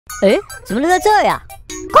哎，怎么能在这儿呀？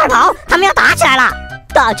快跑！他们要打起来了！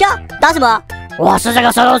打架？打什么？我是这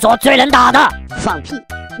个收容所最能打的。放屁！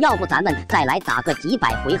要不咱们再来打个几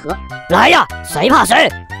百回合？来呀，谁怕谁？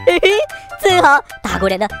嘿嘿，正好大过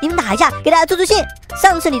年的，你们打一下，给大家助助兴。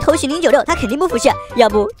上次你偷袭096，他肯定不服气，要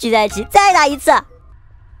不聚在一起再打一次？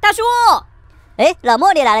大叔，哎，老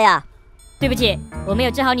莫你来了呀？对不起，我没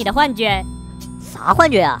有治好你的幻觉。啥幻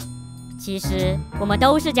觉啊？其实我们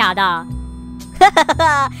都是假的。哈哈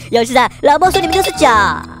哈！游戏仔，老莫说你们就是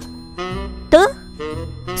假的。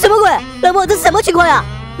什么鬼？老莫这是什么情况呀？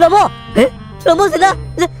老莫，哎，老莫人呢？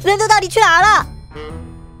人都到底去哪了？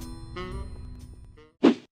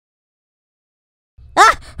啊！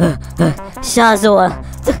吓死我了！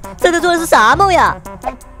这做的是啥梦呀？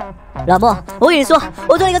老莫，我跟你说，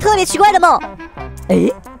我做了一个特别奇怪的梦。哎，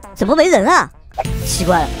怎么没人啊？奇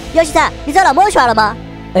怪了，游戏仔，你找老莫去了吗？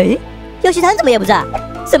哎，游戏仔怎么也不在？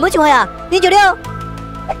什么情况呀？096，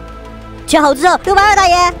签好之后有2大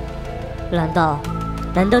爷。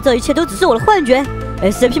难道这一切都只是我的幻觉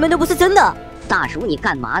 ？SCP 们都不是真的。大叔，你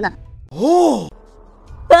干嘛呢？哦，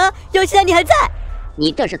啊，游戏仔你还在？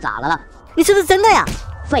你这是咋了？你是不是真的呀？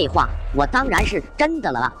废话，我当然是真的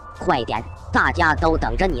了。快点，大家都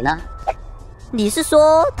等着你呢。你是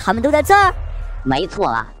说他们都在这儿？没错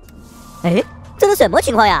啊。哎，这是什么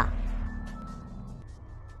情况呀？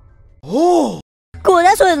哦，果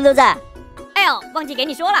然所有人都在。哎呦，忘记给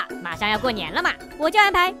你说了，马上要过年了嘛，我就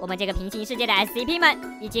安排我们这个平行世界的 SCP 们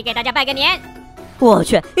一起给大家拜个年。我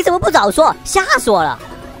去，你怎么不早说？吓死我了！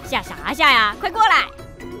吓啥吓呀？快过来！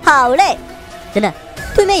好嘞。等等，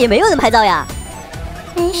对面也没有人拍照呀。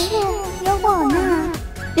没事，有我呢。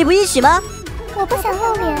你不一起吗？我不想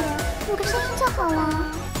露脸，录个声音就好了。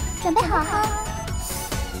准备好哈。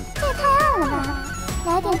这也太暗了吧，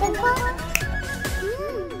来点灯光。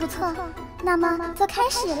不错，那么就开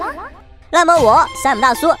始了。那么我山姆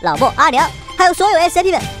大叔、老莫、阿良，还有所有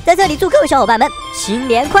SCP 们，在这里祝各位小伙伴们新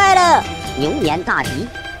年快乐，牛年大吉，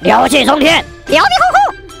牛气冲天，牛逼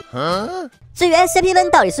哄哄。至于 SCP 们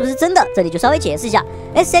到底是不是真的，这里就稍微解释一下。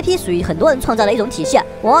SCP 属于很多人创造的一种体系，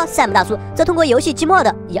我山姆大叔则通过游戏寂寞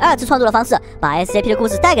的以2次创作的方式，把 SCP 的故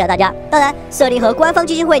事带给了大家。当然，设定和官方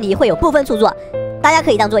基金会里会有部分出入，大家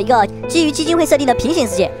可以当做一个基于基金会设定的平行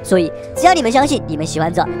世界。所以，只要你们相信你们喜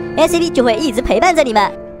欢这 SCP 就会一直陪伴着你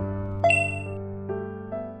们。